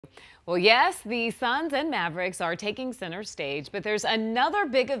Well, yes, the Suns and Mavericks are taking center stage, but there's another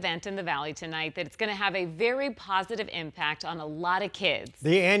big event in the Valley tonight that's going to have a very positive impact on a lot of kids.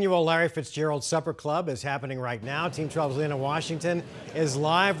 The annual Larry Fitzgerald Supper Club is happening right now. Team 12's Lena Washington is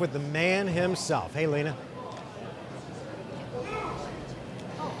live with the man himself. Hey, Lena.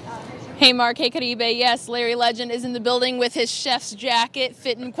 Hey Mark, hey Caribe. Yes, Larry Legend is in the building with his chef's jacket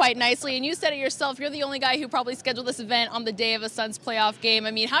fitting quite nicely. And you said it yourself, you're the only guy who probably scheduled this event on the day of a Suns playoff game.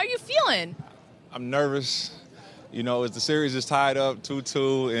 I mean, how are you feeling? I'm nervous. You know, as the series is tied up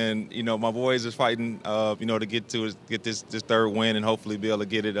 2-2, and you know my boys are fighting, to get this third win and hopefully be able to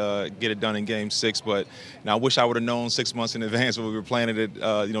get it done in Game 6. But now I wish I would have known 6 months in advance when we were planning it,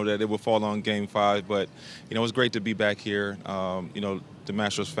 that it would fall on Game 5. But it was great to be back here. The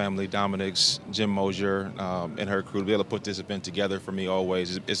Masters family, Dominic's, Jim Mosier, and her crew, to be able to put this event together for me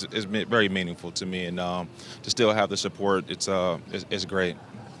always is very meaningful to me, and to still have the support, it's great.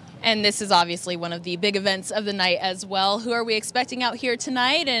 And this is obviously one of the big events of the night as well. Who are we expecting out here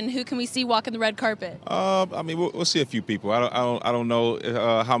tonight, and who can we see walking the red carpet? We'll see a few people. I don't know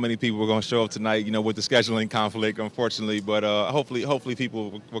how many people are going to show up tonight, with the scheduling conflict, unfortunately. But hopefully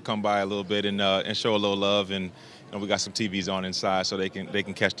people will come by a little bit and show a little love. And we got some TVs on inside so they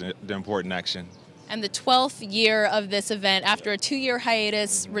can catch the important action. And the 12th year of this event, after a 2-year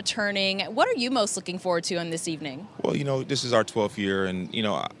hiatus, returning. What are you most looking forward to on this evening? Well, this is our 12th year, and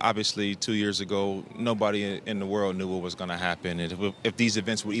obviously 2 years ago, nobody in the world knew what was going to happen, and if these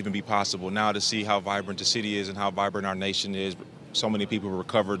events would even be possible. Now to see how vibrant the city is and how vibrant our nation is, so many people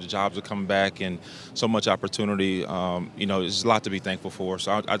recovered, the jobs are coming back, and so much opportunity. There's a lot to be thankful for.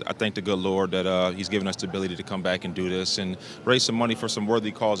 So I thank the good Lord that He's given us the ability to come back and do this and raise some money for some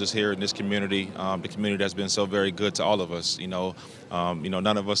worthy causes here in this community. The community has been so very good to all of us.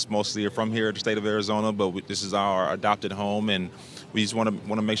 None of us mostly are from here, the state of Arizona, but this is our adopted home, and we just want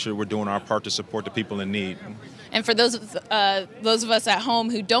to make sure we're doing our part to support the people in need. And for those of us at home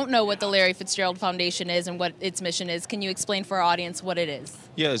who don't know what the Larry Fitzgerald Foundation is and what its mission is, can you explain for our audience what it is?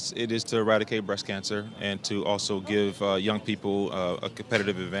 Yes, it is to eradicate breast cancer and to also give young people a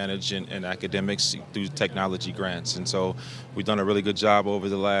competitive advantage in academics through technology grants. And so we've done a really good job over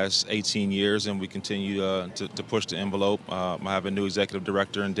the last 18 years, and we continue to push the envelope. I have a new executive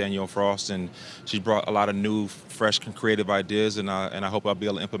director in Danielle Frost, and she's brought a lot of new, fresh, creative ideas, and I hope I'll be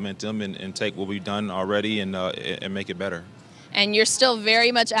able to implement them and take what we've done already and make it better. And you're still very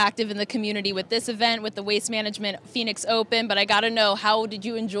much active in the community with this event, with the Waste Management Phoenix Open. But I got to know, how did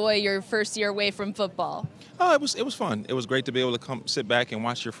you enjoy your first year away from football? Oh, it was fun. It was great to be able to come sit back and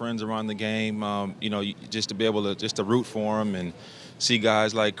watch your friends around the game. Just to be able to root for them and see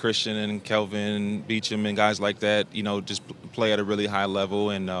guys like Christian and Kelvin Beecham and guys like that, just play at a really high level.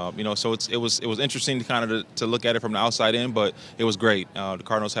 And so it was interesting to kind of to look at it from the outside in, but it was great. The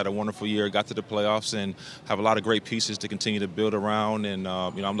Cardinals had a wonderful year, got to the playoffs, and have a lot of great pieces to continue to build around. And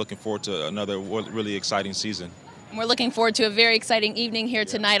I'm looking forward to another really exciting season. And we're looking forward to a very exciting evening here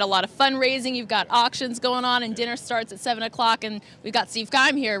tonight. A lot of fundraising. You've got auctions going on, and dinner starts at 7 o'clock. And we've got Steve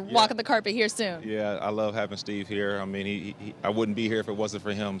Keim here walking the carpet here soon. Yeah, I love having Steve here. I mean, I wouldn't be here if it wasn't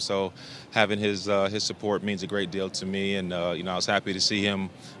for him. So having his support means a great deal to me. And I was happy to see him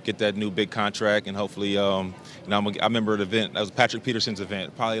get that new big contract. And hopefully, I remember an event. That was Patrick Peterson's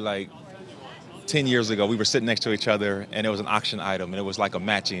event, probably like 10 years ago. We were sitting next to each other, and it was an auction item, and it was like a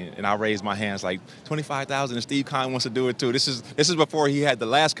matching, and I raised my hands like $25,000, and Steve Keim wants to do it too. This is before he had the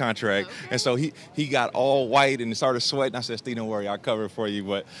last contract. Okay. And so he got all white and started sweating. I said, Steve, don't worry, I'll cover it for you.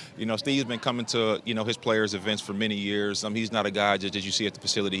 But Steve's been coming to his players' events for many years. He's not a guy just as you see at the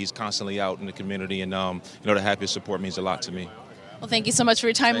facility. He's constantly out in the community, and to have his support means a lot to me. Well, thank you so much for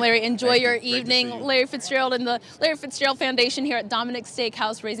your time, Larry. Enjoy your evening. Larry Fitzgerald and the Larry Fitzgerald Foundation here at Dominic's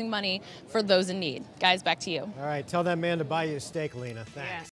Steakhouse, raising money for those in need. Guys, back to you. All right, tell that man to buy you a steak, Lena. Thanks. Yeah.